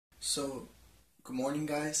So, good morning,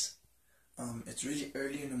 guys. It's really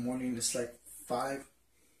early in the morning. It's like 5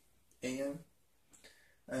 a.m.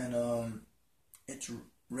 and it's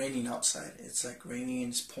raining outside. It's like raining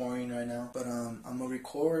and it's pouring right now. But I'm gonna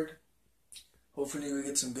record. Hopefully, we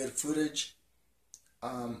get some good footage.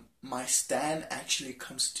 My stand actually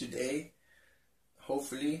comes today.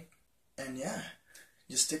 Hopefully, and yeah,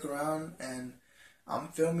 just stick around. And I'm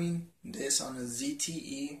filming this on a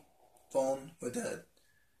ZTE phone with a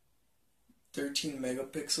 13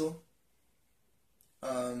 megapixel.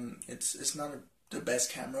 It's not the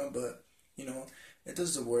best camera, but you know it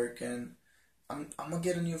does the work. And I'm gonna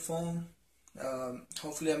get a new phone.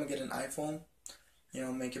 Hopefully I'm gonna get an iPhone.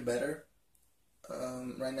 Make it better.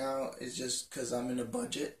 Right now it's just because I'm in a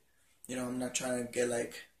budget. I'm not trying to get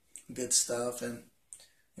like good stuff, and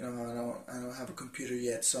I don't have a computer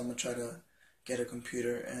yet, so I'm gonna try to get a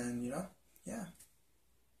computer. And yeah.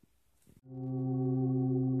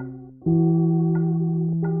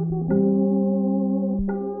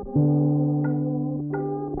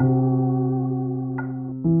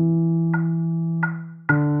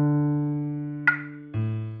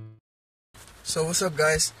 So what's up,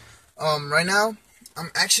 guys? Right now I'm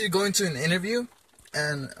actually going to an interview,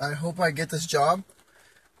 and I hope I get this job.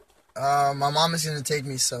 My mom is gonna take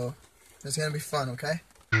me, so it's gonna be fun, okay?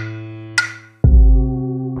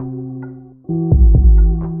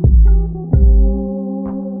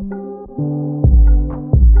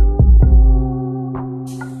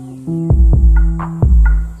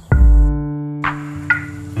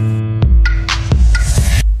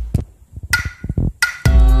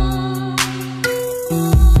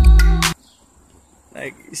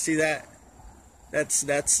 Like, you see that?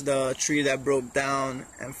 That's the tree that broke down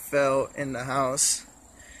and fell in the house.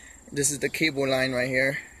 This is the cable line right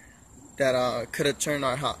here that could have turned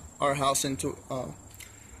our house into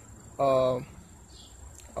a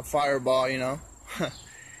fireball,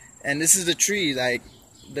 And this is the tree, like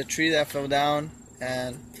the tree that fell down,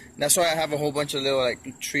 and that's why I have a whole bunch of little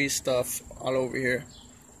like tree stuff all over here.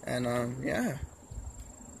 And yeah,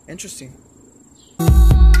 interesting.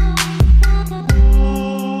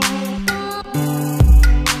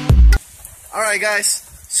 Alright, guys,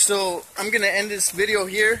 so I'm gonna end this video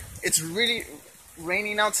here. It's really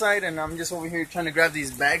raining outside, and I'm just over here trying to grab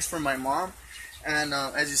these bags for my mom. And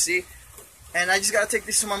as you see, and I just gotta take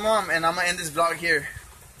this to my mom, and I'm gonna end this vlog here.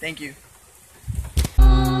 Thank you.